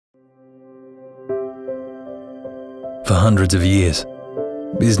For hundreds of years,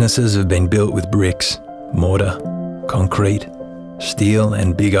 businesses have been built with bricks, mortar, concrete, steel,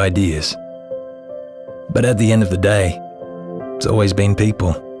 and big ideas. But at the end of the day, it's always been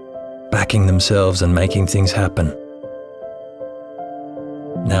people, backing themselves and making things happen.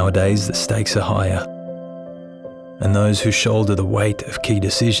 Nowadays, the stakes are higher, and those who shoulder the weight of key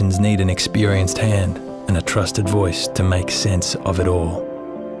decisions need an experienced hand and a trusted voice to make sense of it all.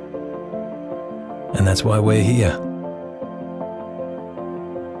 And that's why we're here.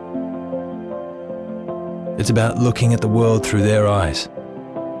 It's about looking at the world through their eyes,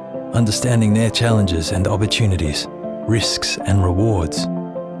 understanding their challenges and opportunities, risks and rewards.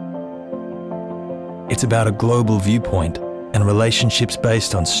 It's about a global viewpoint and relationships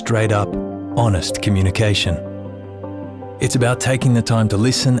based on straight-up, honest communication. It's about taking the time to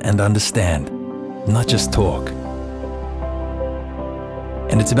listen and understand, not just talk.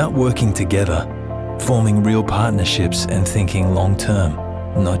 And it's about working together, forming real partnerships and thinking long-term,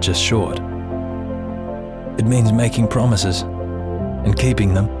 not just short. It means making promises and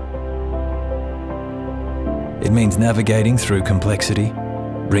keeping them. It means navigating through complexity,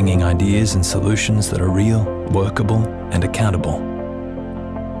 bringing ideas and solutions that are real, workable, and accountable.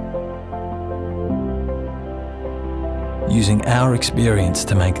 Using our experience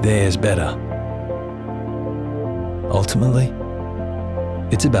to make theirs better. Ultimately,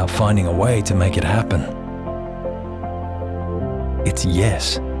 it's about finding a way to make it happen. It's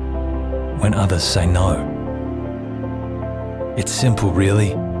yes when others say no. It's simple,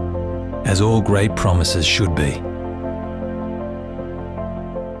 really, as all great promises should be.